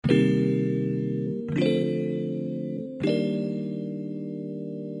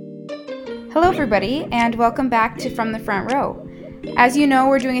Hello, everybody, and welcome back to From the Front Row. As you know,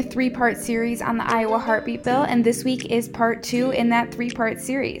 we're doing a three-part series on the Iowa Heartbeat Bill, and this week is part 2 in that three-part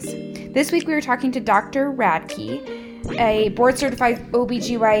series. This week we were talking to Dr. Radke, a board-certified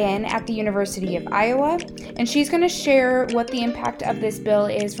OBGYN at the University of Iowa, and she's going to share what the impact of this bill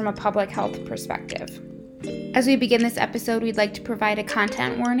is from a public health perspective. As we begin this episode, we'd like to provide a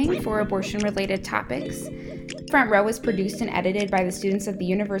content warning for abortion-related topics. Front Row is produced and edited by the students of the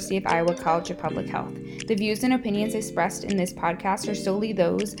University of Iowa College of Public Health. The views and opinions expressed in this podcast are solely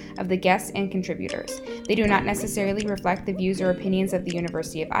those of the guests and contributors. They do not necessarily reflect the views or opinions of the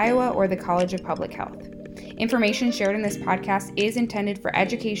University of Iowa or the College of Public Health. Information shared in this podcast is intended for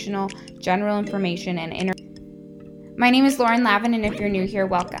educational, general information, and My name is Lauren Lavin, and if you're new here,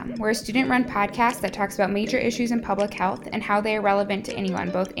 welcome. We're a student-run podcast that talks about major issues in public health and how they are relevant to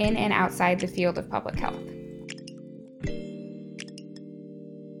anyone, both in and outside the field of public health.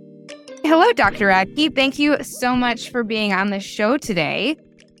 Hello, Dr. Radke. Thank you so much for being on the show today.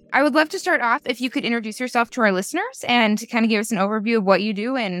 I would love to start off if you could introduce yourself to our listeners and kind of give us an overview of what you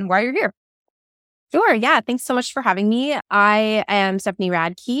do and why you're here. Sure. Yeah. Thanks so much for having me. I am Stephanie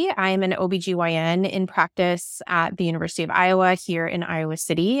Radke. I am an OBGYN in practice at the University of Iowa here in Iowa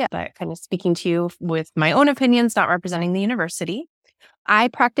City, but kind of speaking to you with my own opinions, not representing the university. I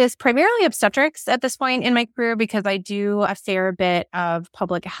practice primarily obstetrics at this point in my career because I do a fair bit of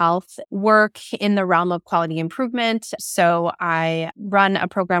public health work in the realm of quality improvement. So I run a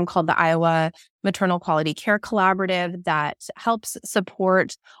program called the Iowa Maternal Quality Care Collaborative that helps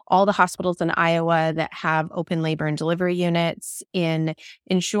support all the hospitals in Iowa that have open labor and delivery units in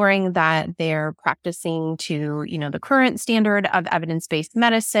ensuring that they're practicing to, the current standard of evidence-based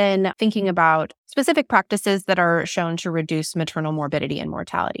medicine, thinking about specific practices that are shown to reduce maternal morbidity and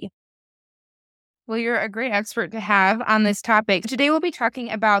mortality. Well, you're a great expert to have on this topic. Today we'll be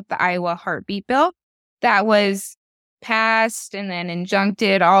talking about the Iowa Heartbeat Bill that was passed and then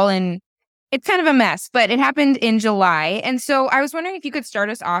injuncted it's kind of a mess, but it happened in July. And so I was wondering if you could start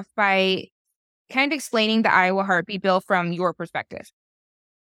us off by kind of explaining the Iowa Heartbeat Bill from your perspective.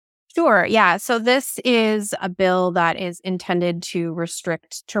 Sure. Yeah. So this is a bill that is intended to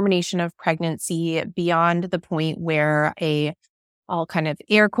restrict termination of pregnancy beyond the point where I'll kind of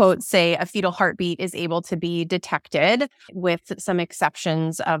air quotes say a fetal heartbeat is able to be detected, with some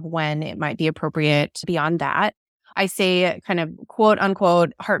exceptions of when it might be appropriate beyond that. I say kind of quote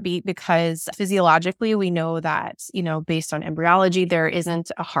unquote heartbeat because physiologically we know that, based on embryology, there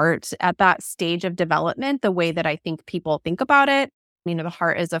isn't a heart at that stage of development the way that I think people think about it. The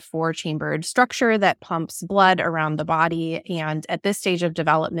heart is a 4-chambered structure that pumps blood around the body. And at this stage of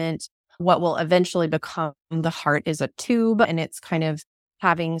development, what will eventually become the heart is a tube, and it's kind of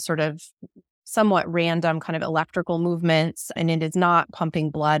having sort of somewhat random kind of electrical movements, and it is not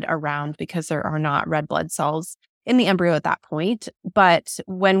pumping blood around because there are not red blood cells in the embryo at that point. But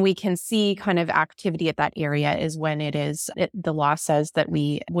when we can see kind of activity at that area is when the law says that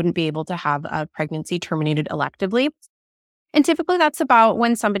we wouldn't be able to have a pregnancy terminated electively. And typically that's about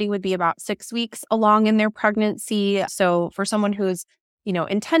when somebody would be about 6 weeks along in their pregnancy. So for someone who's,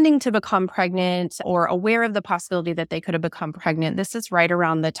 intending to become pregnant or aware of the possibility that they could have become pregnant, this is right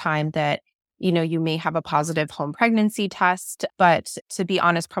around the time that, you may have a positive home pregnancy test. But to be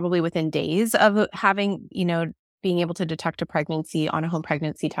honest, probably within days of having, being able to detect a pregnancy on a home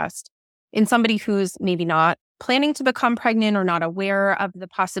pregnancy test. In somebody who's maybe not planning to become pregnant or not aware of the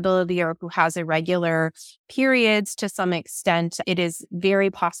possibility, or who has irregular periods to some extent, it is very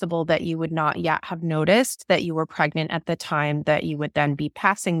possible that you would not yet have noticed that you were pregnant at the time that you would then be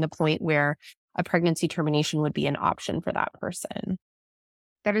passing the point where a pregnancy termination would be an option for that person.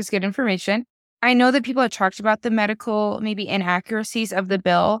 That is good information. I know that people have talked about the medical maybe inaccuracies of the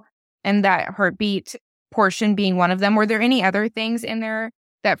bill and that heartbeat portion being one of them. Were there any other things in there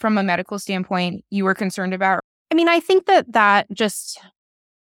that from a medical standpoint you were concerned about? I think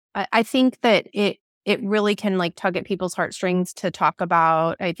I think that it really can tug at people's heartstrings to talk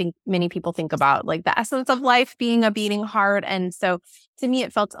about. I think many people think about the essence of life being a beating heart. And so to me,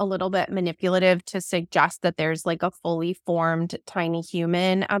 it felt a little bit manipulative to suggest that there's a fully formed tiny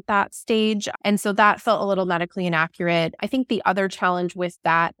human at that stage. And so that felt a little medically inaccurate. I think the other challenge with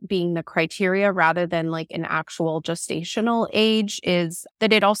that being the criteria rather than an actual gestational age is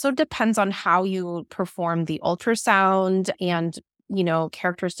that it also depends on how you perform the ultrasound and,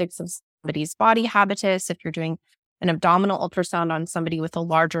 characteristics of somebody's body habitus. If you're doing an abdominal ultrasound on somebody with a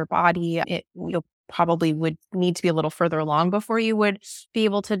larger body, you'll probably would need to be a little further along before you would be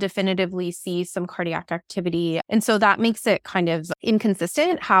able to definitively see some cardiac activity. And so that makes it kind of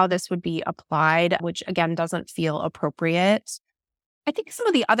inconsistent how this would be applied, which again doesn't feel appropriate. I think some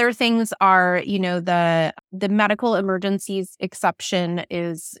of the other things are, the medical emergencies exception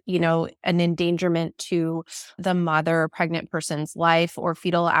is, an endangerment to the mother or pregnant person's life or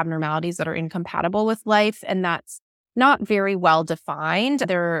fetal abnormalities that are incompatible with life. And that's not very well defined.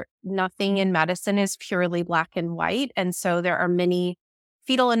 Nothing in medicine is purely black and white. And so there are many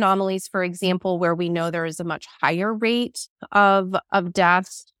fetal anomalies, for example, where we know there is a much higher rate of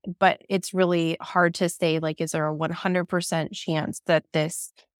deaths, but it's really hard to say, like, is there a 100% chance that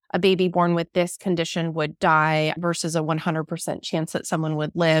a baby born with this condition would die versus a 100% chance that someone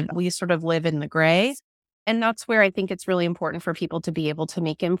would live? We sort of live in the gray. And that's where I think it's really important for people to be able to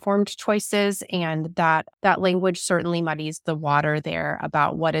make informed choices. And that language certainly muddies the water there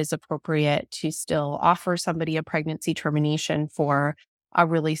about what is appropriate to still offer somebody a pregnancy termination for a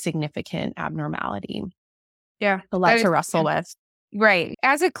really significant abnormality. Yeah. A lot to wrestle with. Right.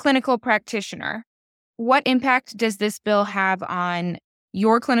 As a clinical practitioner, what impact does this bill have on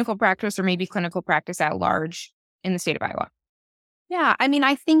your clinical practice or maybe clinical practice at large in the state of Iowa? Yeah. I mean,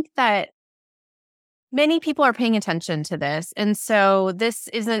 I think that many people are paying attention to this. And so this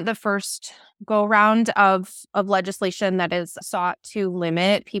isn't the first go round of legislation that is sought to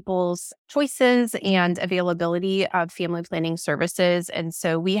limit people's choices and availability of family planning services. And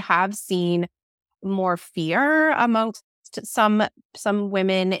so we have seen more fear amongst some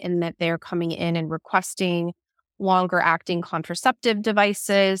women in that they're coming in and requesting longer acting contraceptive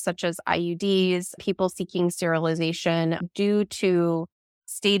devices such as IUDs, people seeking sterilization due to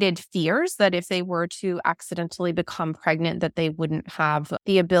stated fears that if they were to accidentally become pregnant, that they wouldn't have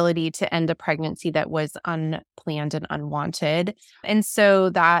the ability to end a pregnancy that was unplanned and unwanted. And so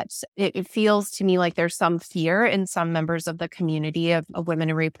that it feels to me like there's some fear in some members of the community of women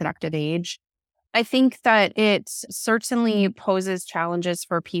in reproductive age. I think that it certainly poses challenges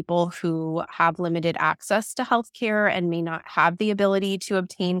for people who have limited access to healthcare and may not have the ability to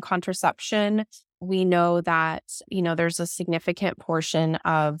obtain contraception. We know that, there's a significant portion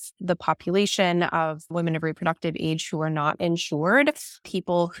of the population of women of reproductive age who are not insured,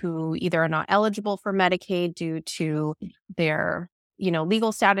 people who either are not eligible for Medicaid due to their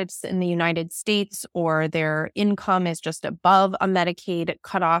legal status in the United States, or their income is just above a Medicaid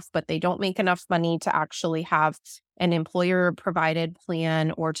cutoff, but they don't make enough money to actually have an employer provided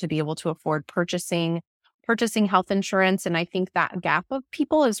plan or to be able to afford purchasing health insurance. And I think that gap of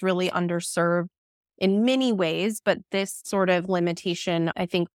people is really underserved in many ways, but this sort of limitation, I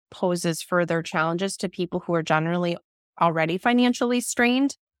think, poses further challenges to people who are generally already financially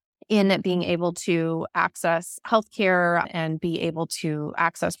strained in being able to access healthcare and be able to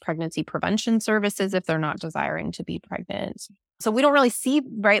access pregnancy prevention services if they're not desiring to be pregnant. So we don't really see,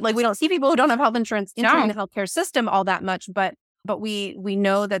 right? Like, we don't see people who don't have health insurance entering the healthcare system all that much, but we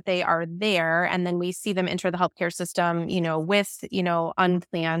know that they are there, and then we see them enter the healthcare system, with,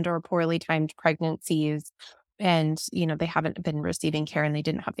 unplanned or poorly timed pregnancies. And, they haven't been receiving care and they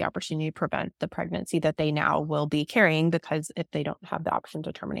didn't have the opportunity to prevent the pregnancy that they now will be carrying because if they don't have the option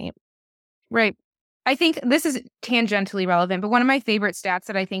to terminate. Right. I think this is tangentially relevant, but one of my favorite stats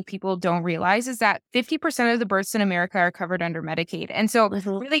that I think people don't realize is that 50% of the births in America are covered under Medicaid. And so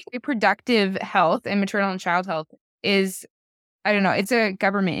really reproductive health and maternal and child health is, I don't know, it's a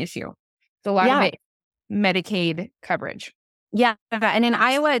government issue. It's a lot of Medicaid coverage. Yeah. And in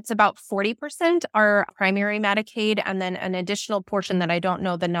Iowa, it's about 40% are primary Medicaid. And then an additional portion that I don't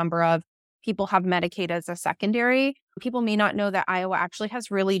know the number of people have Medicaid as a secondary. People may not know that Iowa actually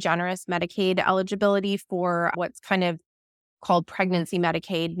has really generous Medicaid eligibility for what's kind of called pregnancy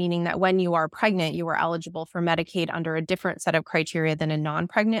Medicaid, meaning that when you are pregnant, you are eligible for Medicaid under a different set of criteria than a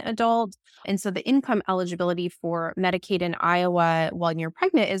non-pregnant adult. And so the income eligibility for Medicaid in Iowa when you're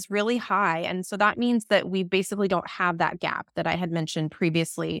pregnant is really high. And so that means that we basically don't have that gap that I had mentioned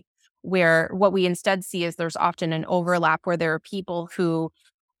previously, where what we instead see is there's often an overlap where there are people who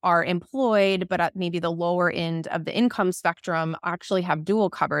are employed, but at maybe the lower end of the income spectrum actually have dual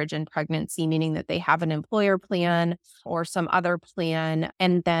coverage in pregnancy, meaning that they have an employer plan or some other plan.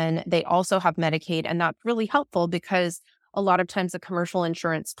 And then they also have Medicaid. And that's really helpful because a lot of times the commercial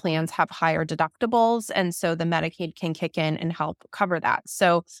insurance plans have higher deductibles. And so the Medicaid can kick in and help cover that.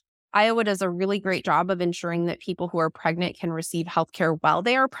 So Iowa does a really great job of ensuring that people who are pregnant can receive healthcare while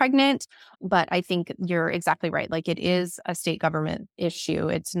they are pregnant. But I think you're exactly right. Like, it is a state government issue.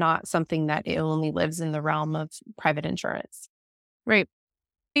 It's not something that it only lives in the realm of private insurance. Right.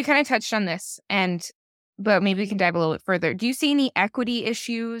 You kind of touched on this, but maybe we can dive a little bit further. Do you see any equity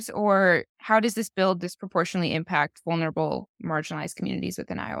issues, or how does this bill disproportionately impact vulnerable, marginalized communities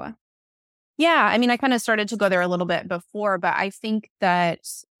within Iowa? Yeah, I mean, I kind of started to go there a little bit before, but I think that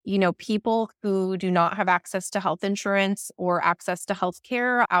People who do not have access to health insurance or access to health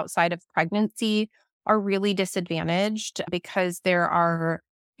care outside of pregnancy are really disadvantaged because there are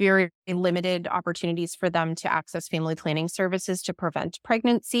very limited opportunities for them to access family planning services to prevent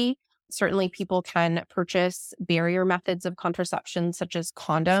pregnancy. Certainly, people can purchase barrier methods of contraception, such as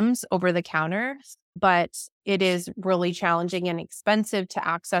condoms, over the counter, but it is really challenging and expensive to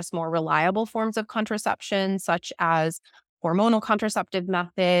access more reliable forms of contraception, such as hormonal contraceptive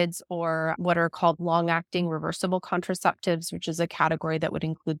methods or what are called long-acting reversible contraceptives, which is a category that would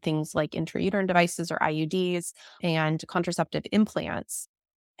include things like intrauterine devices or IUDs and contraceptive implants.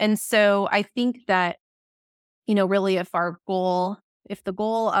 And so I think that, really if the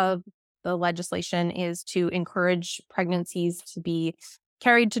goal of the legislation is to encourage pregnancies to be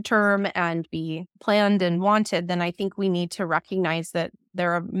carried to term and be planned and wanted, then I think we need to recognize that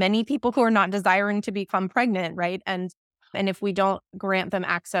there are many people who are not desiring to become pregnant, right? And if we don't grant them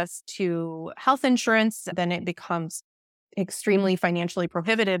access to health insurance, then it becomes extremely financially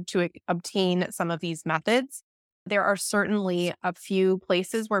prohibitive to obtain some of these methods. There are certainly a few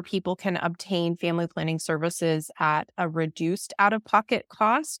places where people can obtain family planning services at a reduced out-of-pocket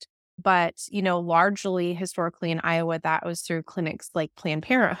cost. But, largely historically in Iowa, that was through clinics like Planned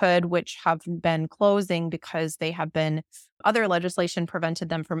Parenthood, which have been closing because other legislation prevented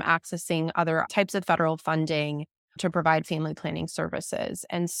them from accessing other types of federal funding to provide family planning services.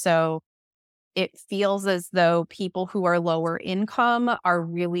 And so it feels as though people who are lower income are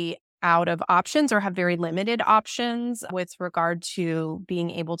really out of options or have very limited options with regard to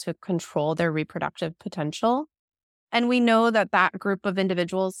being able to control their reproductive potential. And we know that that group of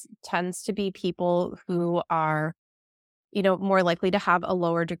individuals tends to be people who are, more likely to have a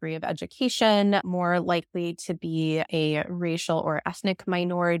lower degree of education, more likely to be a racial or ethnic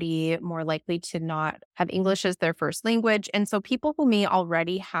minority, more likely to not have English as their first language. And so people who may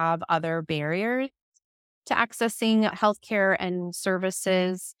already have other barriers to accessing healthcare and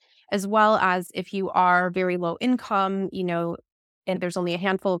services, as well as if you are very low income, and there's only a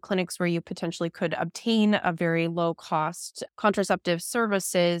handful of clinics where you potentially could obtain a very low cost contraceptive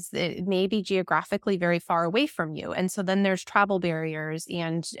services, it may be geographically very far away from you. And so then there's travel barriers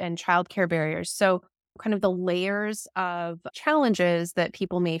and childcare barriers. So kind of the layers of challenges that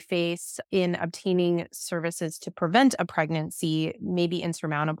people may face in obtaining services to prevent a pregnancy may be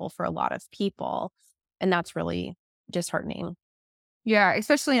insurmountable for a lot of people. And that's really disheartening. Yeah,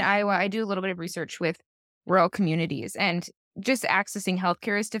 especially in Iowa. I do a little bit of research with rural communities, and just accessing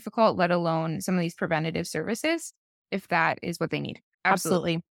healthcare is difficult, let alone some of these preventative services, if that is what they need.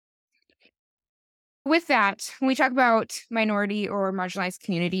 Absolutely. Absolutely. With that, when we talk about minority or marginalized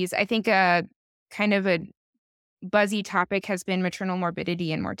communities, I think kind of a buzzy topic has been maternal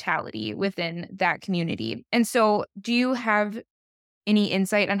morbidity and mortality within that community. And so, do you have any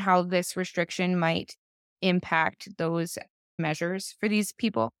insight on how this restriction might impact those measures for these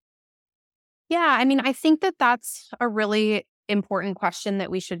people? Yeah, I mean, I think that that's a really important question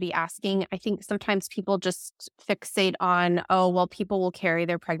that we should be asking. I think sometimes people just fixate on, oh, well, people will carry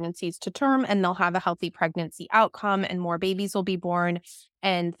their pregnancies to term and they'll have a healthy pregnancy outcome and more babies will be born.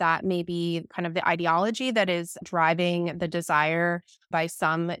 And that may be kind of the ideology that is driving the desire by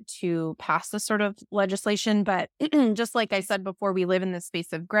some to pass this sort of legislation. But just like I said before, we live in this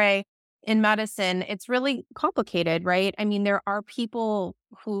space of gray. In medicine, it's really complicated, right? I mean, there are people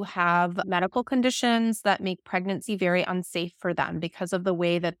who have medical conditions that make pregnancy very unsafe for them because of the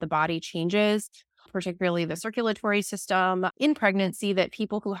way that the body changes, particularly the circulatory system in pregnancy, that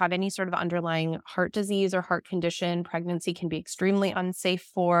people who have any sort of underlying heart disease or heart condition, pregnancy can be extremely unsafe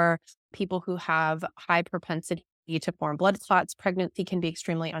for. People who have high propensity to form blood clots, pregnancy can be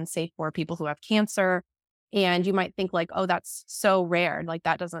extremely unsafe for. People who have cancer. And you might think like, oh, that's so rare. Like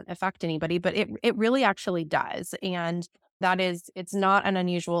that doesn't affect anybody, but it really actually does. And it's not an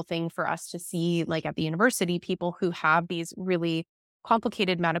unusual thing for us to see, like at the university, people who have these really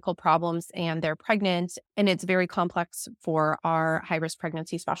complicated medical problems and they're pregnant. And it's very complex for our high risk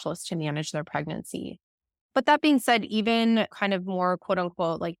pregnancy specialists to manage their pregnancy. But that being said, even kind of more quote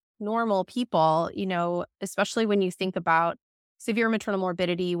unquote, like normal people, especially when you think about severe maternal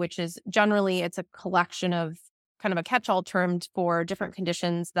morbidity, which is generally it's a collection of kind of a catch-all term for different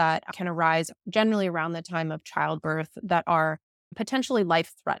conditions that can arise generally around the time of childbirth that are potentially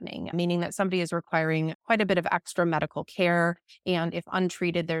life-threatening, meaning that somebody is requiring quite a bit of extra medical care. And if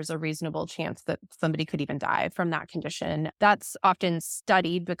untreated, there's a reasonable chance that somebody could even die from that condition. That's often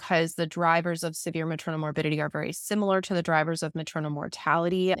studied because the drivers of severe maternal morbidity are very similar to the drivers of maternal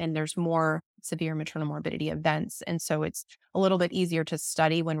mortality, and there's more severe maternal morbidity events. And so it's a little bit easier to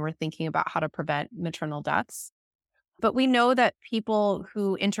study when we're thinking about how to prevent maternal deaths. But we know that people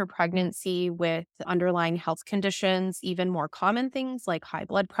who enter pregnancy with underlying health conditions, even more common things like high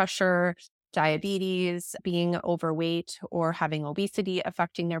blood pressure, diabetes, being overweight, or having obesity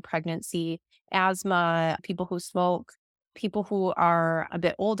affecting their pregnancy, asthma, people who smoke, people who are a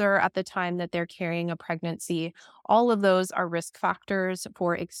bit older at the time that they're carrying a pregnancy, all of those are risk factors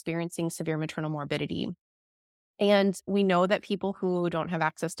for experiencing severe maternal morbidity. And we know that people who don't have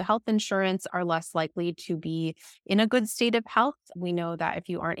access to health insurance are less likely to be in a good state of health. We know that if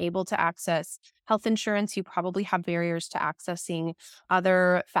you aren't able to access health insurance, you probably have barriers to accessing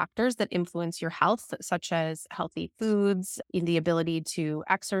other factors that influence your health, such as healthy foods, in the ability to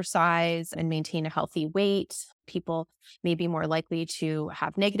exercise and maintain a healthy weight. People may be more likely to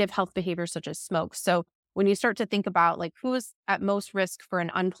have negative health behaviors, such as smoke. So when you start to think about like who is at most risk for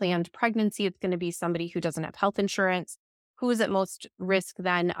an unplanned pregnancy, it's going to be somebody who doesn't have health insurance. Who is at most risk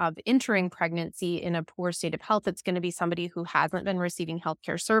then of entering pregnancy in a poor state of health? It's going to be somebody who hasn't been receiving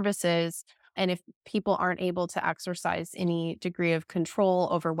healthcare services. And if people aren't able to exercise any degree of control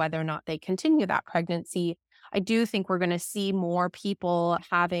over whether or not they continue that pregnancy, I do think we're going to see more people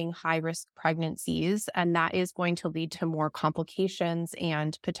having high risk pregnancies, and that is going to lead to more complications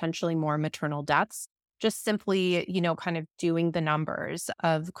and potentially more maternal deaths. Just simply, kind of doing the numbers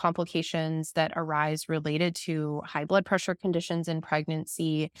of complications that arise related to high blood pressure conditions in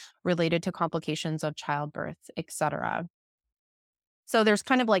pregnancy, related to complications of childbirth, et cetera. So there's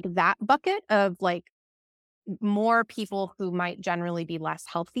kind of like that bucket of like more people who might generally be less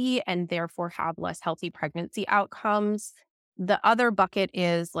healthy and therefore have less healthy pregnancy outcomes. The other bucket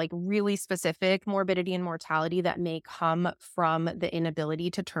is like really specific morbidity and mortality that may come from the inability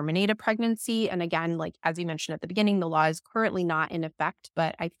to terminate a pregnancy. And again, like as you mentioned at the beginning, the law is currently not in effect,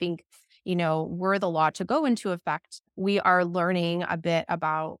 but I think, were the law to go into effect, we are learning a bit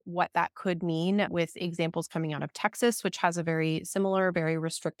about what that could mean with examples coming out of Texas, which has a very similar, very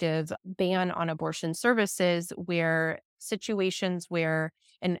restrictive ban on abortion services, where situations where,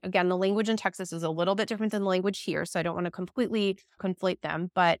 and again, the language in Texas is a little bit different than the language here, so I don't want to completely conflate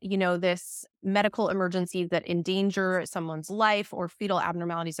them, but this medical emergency that endanger someone's life or fetal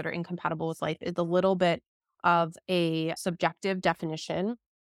abnormalities that are incompatible with life is a little bit of a subjective definition.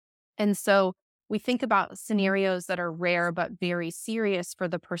 And so we think about scenarios that are rare but very serious for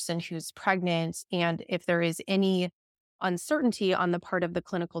the person who's pregnant. And if there is any uncertainty on the part of the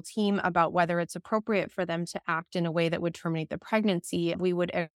clinical team about whether it's appropriate for them to act in a way that would terminate the pregnancy, we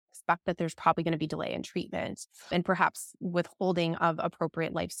would expect that there's probably going to be delay in treatment and perhaps withholding of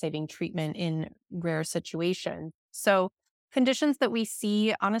appropriate life-saving treatment in rare situations. So conditions that we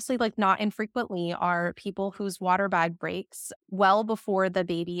see, honestly, like not infrequently, are people whose water bag breaks well before the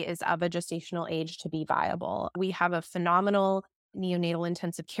baby is of a gestational age to be viable. We have a phenomenal neonatal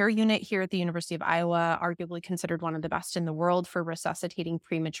intensive care unit here at the University of Iowa, arguably considered one of the best in the world for resuscitating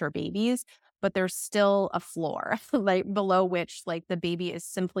premature babies. But there's still a floor like below which like the baby is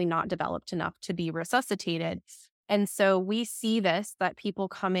simply not developed enough to be resuscitated. And so we see this, that people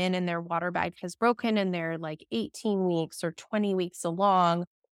come in and their water bag has broken and they're like 18 weeks or 20 weeks along.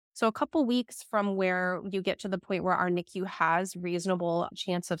 So a couple weeks from where you get to the point where our NICU has reasonable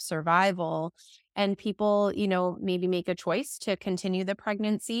chance of survival, and people, maybe make a choice to continue the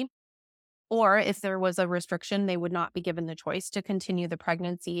pregnancy. Or if there was a restriction, they would not be given the choice to continue the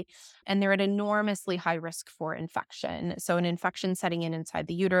pregnancy. And they're at enormously high risk for infection. So an infection setting in inside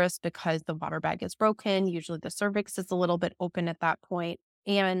the uterus because the water bag is broken. Usually the cervix is a little bit open at that point.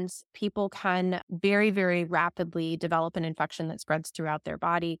 And people can very, very rapidly develop an infection that spreads throughout their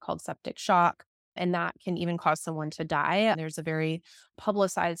body called septic shock. And that can even cause someone to die. There's a very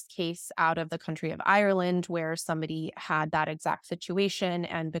publicized case out of the country of Ireland where somebody had that exact situation.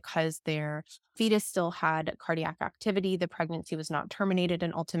 And because their fetus still had cardiac activity, the pregnancy was not terminated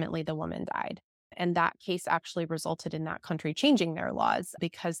and ultimately the woman died. And that case actually resulted in that country changing their laws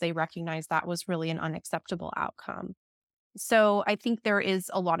because they recognized that was really an unacceptable outcome. So I think there is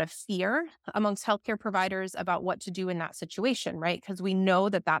a lot of fear amongst healthcare providers about what to do in that situation, right? Because we know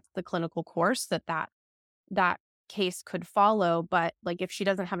that that's the clinical course that case could follow. But like if she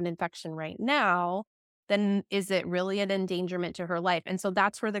doesn't have an infection right now, then is it really an endangerment to her life? And so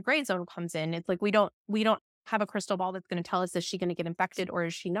that's where the gray zone comes in. It's like we don't have a crystal ball that's going to tell us, is she going to get infected or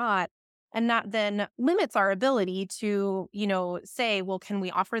is she not? And that then limits our ability to, say, well, can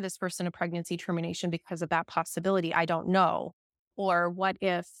we offer this person a pregnancy termination because of that possibility? I don't know. Or what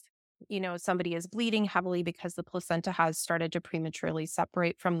if, somebody is bleeding heavily because the placenta has started to prematurely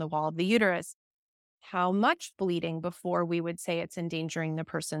separate from the wall of the uterus? How much bleeding before we would say it's endangering the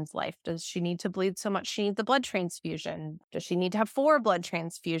person's life? Does she need to bleed so much she needs a blood transfusion? Does she need to have 4 blood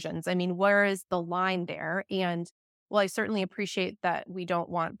transfusions? I mean, where is the line there? And while I certainly appreciate that we don't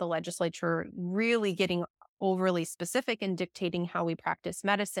want the legislature really getting overly specific in dictating how we practice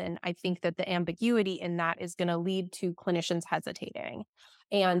medicine, I think that the ambiguity in that is going to lead to clinicians hesitating.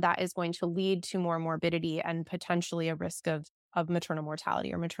 And that is going to lead to more morbidity and potentially a risk of maternal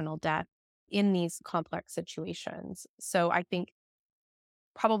mortality or maternal death in these complex situations. So I think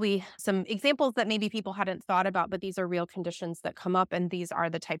probably some examples that maybe people hadn't thought about, but these are real conditions that come up. And these are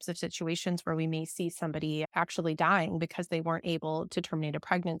the types of situations where we may see somebody actually dying because they weren't able to terminate a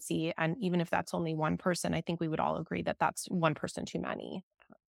pregnancy. And even if that's only one person, I think we would all agree that that's one person too many.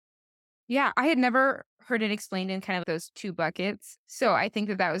 Yeah, I had never heard it explained in kind of those two buckets. So I think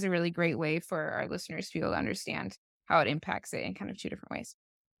that that was a really great way for our listeners to be able to understand how it impacts it in kind of two different ways.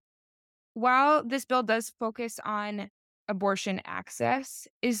 While this bill does focus on abortion access,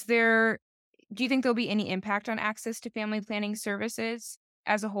 do you think there'll be any impact on access to family planning services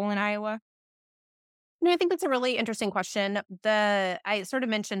as a whole in Iowa? No, I think that's a really interesting question. I sort of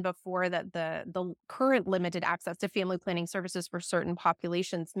mentioned before that the current limited access to family planning services for certain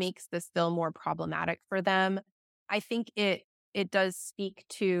populations makes this bill more problematic for them. I think it does speak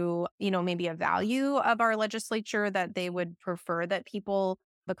to, maybe a value of our legislature that they would prefer that people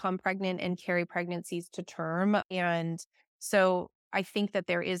become pregnant and carry pregnancies to term. And so I think that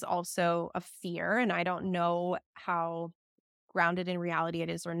there is also a fear, and I don't know how grounded in reality it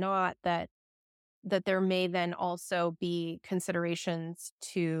is or not, that there may then also be considerations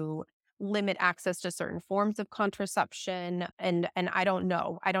to limit access to certain forms of contraception. And I don't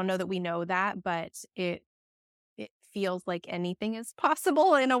know. I don't know that we know that, but it feels like anything is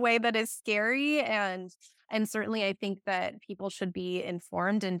possible in a way that is scary. And certainly I think that people should be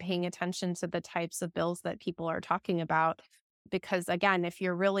informed and paying attention to the types of bills that people are talking about. Because again, if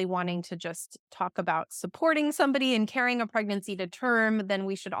you're really wanting to just talk about supporting somebody and carrying a pregnancy to term, then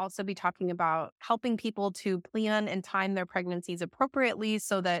we should also be talking about helping people to plan and time their pregnancies appropriately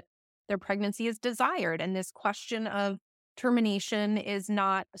so that their pregnancy is desired. And this question of termination is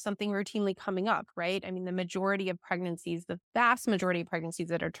not something routinely coming up, right? I mean, the vast majority of pregnancies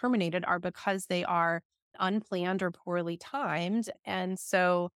that are terminated are because they are unplanned or poorly timed. And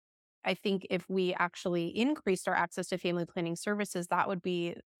so I think if we actually increased our access to family planning services, that would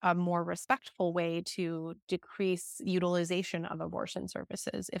be a more respectful way to decrease utilization of abortion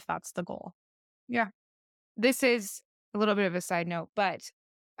services, if that's the goal. Yeah. This is a little bit of a side note, but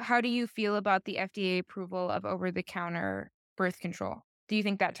how do you feel about the FDA approval of over-the-counter birth control? Do you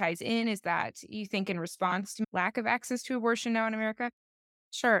think that ties in? Is that you think in response to lack of access to abortion now in America?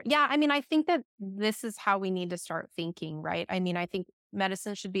 Sure. Yeah. I mean, I think that this is how we need to start thinking, right? I mean, I think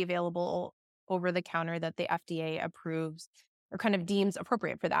medicine should be available over the counter that the FDA approves or kind of deems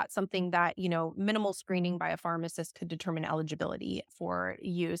appropriate for that. Something that, minimal screening by a pharmacist could determine eligibility for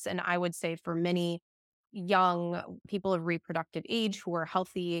use. And I would say for many young people of reproductive age who are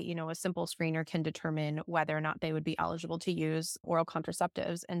healthy, a simple screener can determine whether or not they would be eligible to use oral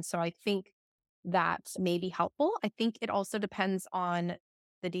contraceptives. And so I think that may be helpful. I think it also depends on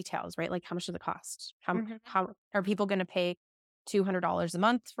the details, right? Like how much does it cost? How are people going to pay $200 a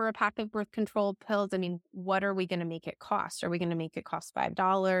month for a pack of birth control pills? I mean, what are we going to make it cost? Are we going to make it cost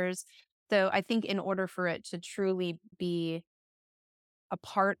 $5? So I think in order for it to truly be a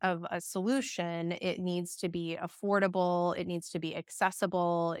part of a solution, it needs to be affordable, it needs to be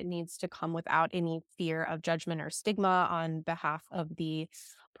accessible, it needs to come without any fear of judgment or stigma on behalf of the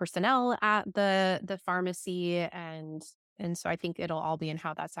personnel at the pharmacy. And so I think it'll all be in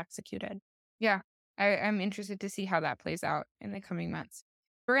how that's executed. Yeah, I'm interested to see how that plays out in the coming months.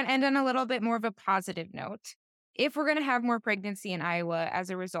 We're going to end on a little bit more of a positive note. If we're going to have more pregnancy in Iowa as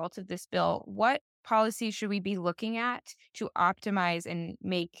a result of this bill, what policies should we be looking at to optimize and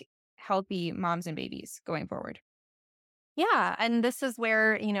make healthy moms and babies going forward? Yeah. And this is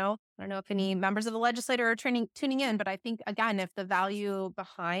where, I don't know if any members of the legislature are tuning in, but I think, again, if the value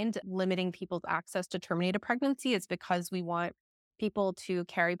behind limiting people's access to terminate a pregnancy is because we want people to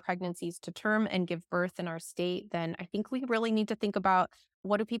carry pregnancies to term and give birth in our state, then I think we really need to think about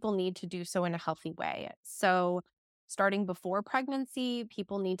what do people need to do so in a healthy way. So starting before pregnancy,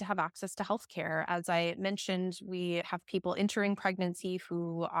 people need to have access to healthcare. As I mentioned, we have people entering pregnancy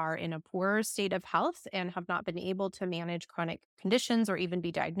who are in a poor state of health and have not been able to manage chronic conditions or even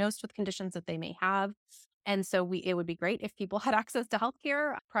be diagnosed with conditions that they may have. And so it would be great if people had access to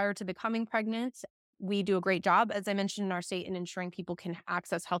healthcare prior to becoming pregnant. We do a great job, as I mentioned, in our state in ensuring people can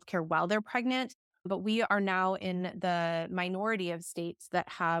access healthcare while they're pregnant. But we are now in the minority of states that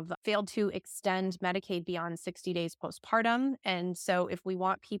have failed to extend Medicaid beyond 60 days postpartum. And so if we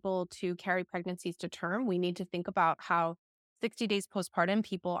want people to carry pregnancies to term, we need to think about how 60 days postpartum,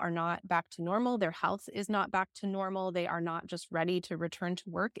 people are not back to normal. Their health is not back to normal. They are not just ready to return to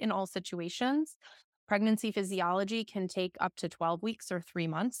work in all situations. Pregnancy physiology can take up to 12 weeks or 3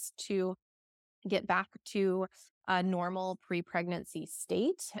 months to get back to a normal pre-pregnancy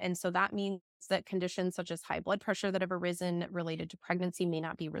state. And so that means that conditions such as high blood pressure that have arisen related to pregnancy may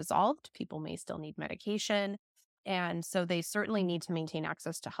not be resolved. People may still need medication. And so they certainly need to maintain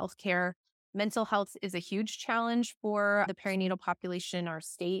access to healthcare. Mental health is a huge challenge for the perinatal population in our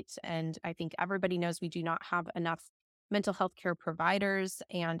state. And I think everybody knows we do not have enough mental health care providers.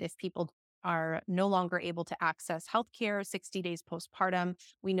 And if people are no longer able to access healthcare 60 days postpartum,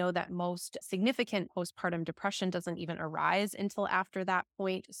 we know that most significant postpartum depression doesn't even arise until after that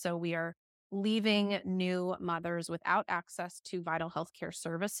point. So we are leaving new mothers without access to vital healthcare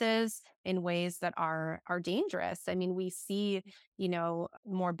services in ways that are dangerous. I mean, we see,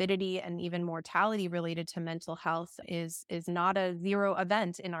 morbidity and even mortality related to mental health is not a zero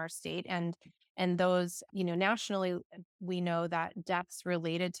event in our state. And those, nationally, we know that deaths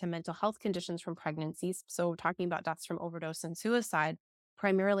related to mental health conditions from pregnancies, so talking about deaths from overdose and suicide,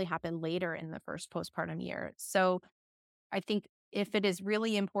 primarily happen later in the first postpartum year. So I think if it is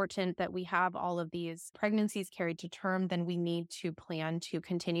really important that we have all of these pregnancies carried to term, then we need to plan to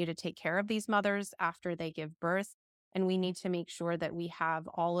continue to take care of these mothers after they give birth. And we need to make sure that we have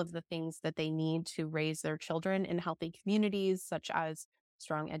all of the things that they need to raise their children in healthy communities, such as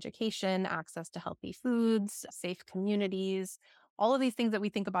strong education, access to healthy foods, safe communities, all of these things that we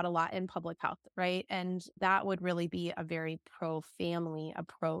think about a lot in public health, right? And that would really be a very pro-family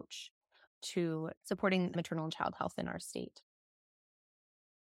approach to supporting maternal and child health in our state.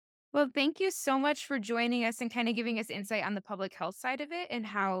 Well, thank you so much for joining us and kind of giving us insight on the public health side of it and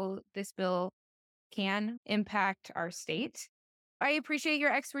how this bill can impact our state. I appreciate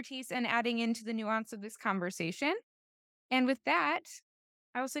your expertise and adding into the nuance of this conversation. And with that,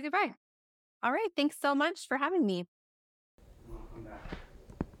 I will say goodbye. All right. Thanks so much for having me.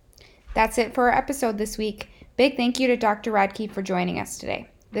 That's it for our episode this week. Big thank you to Dr. Radke for joining us today.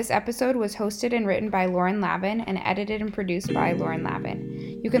 This episode was hosted and written by Lauren Lavin and edited and produced by Lauren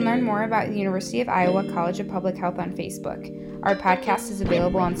Lavin. You can learn more about the University of Iowa College of Public Health on Facebook. Our podcast is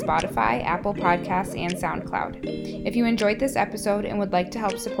available on Spotify, Apple Podcasts, and SoundCloud. If you enjoyed this episode and would like to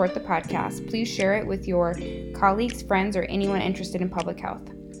help support the podcast, please share it with your colleagues, friends, or anyone interested in public health.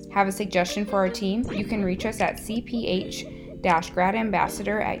 Have a suggestion for our team? You can reach us at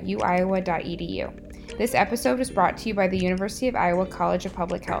cph-gradambassador@uiowa.edu. This episode was brought to you by the University of Iowa College of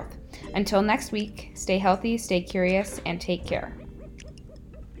Public Health. Until next week, stay healthy, stay curious, and take care.